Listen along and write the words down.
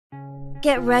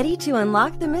Get ready to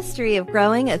unlock the mystery of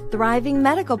growing a thriving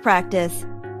medical practice.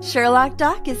 Sherlock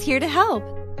Doc is here to help.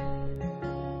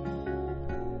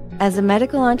 As a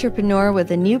medical entrepreneur with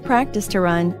a new practice to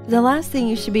run, the last thing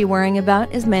you should be worrying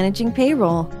about is managing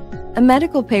payroll. A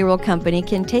medical payroll company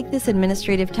can take this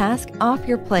administrative task off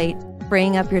your plate,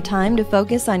 freeing up your time to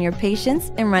focus on your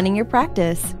patients and running your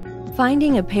practice.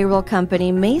 Finding a payroll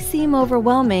company may seem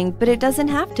overwhelming, but it doesn't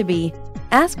have to be.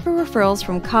 Ask for referrals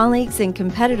from colleagues and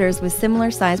competitors with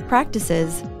similar-sized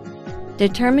practices.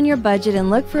 Determine your budget and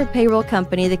look for a payroll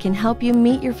company that can help you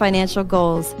meet your financial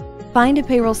goals. Find a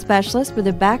payroll specialist with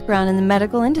a background in the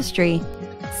medical industry.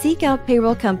 Seek out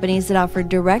payroll companies that offer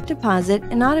direct deposit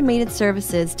and automated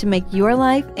services to make your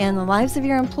life and the lives of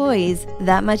your employees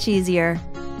that much easier.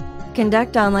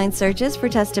 Conduct online searches for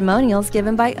testimonials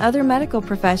given by other medical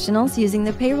professionals using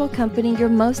the payroll company you're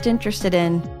most interested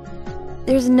in.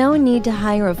 There's no need to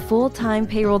hire a full-time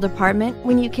payroll department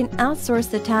when you can outsource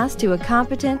the task to a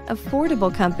competent,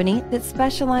 affordable company that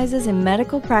specializes in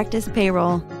medical practice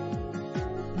payroll.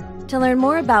 To learn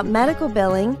more about medical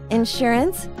billing,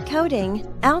 insurance, coding,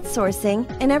 outsourcing,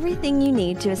 and everything you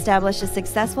need to establish a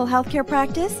successful healthcare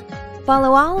practice,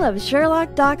 follow all of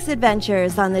Sherlock Doc's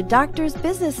adventures on the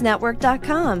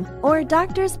doctorsbusinessnetwork.com or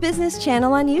Doctor's Business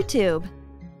channel on YouTube.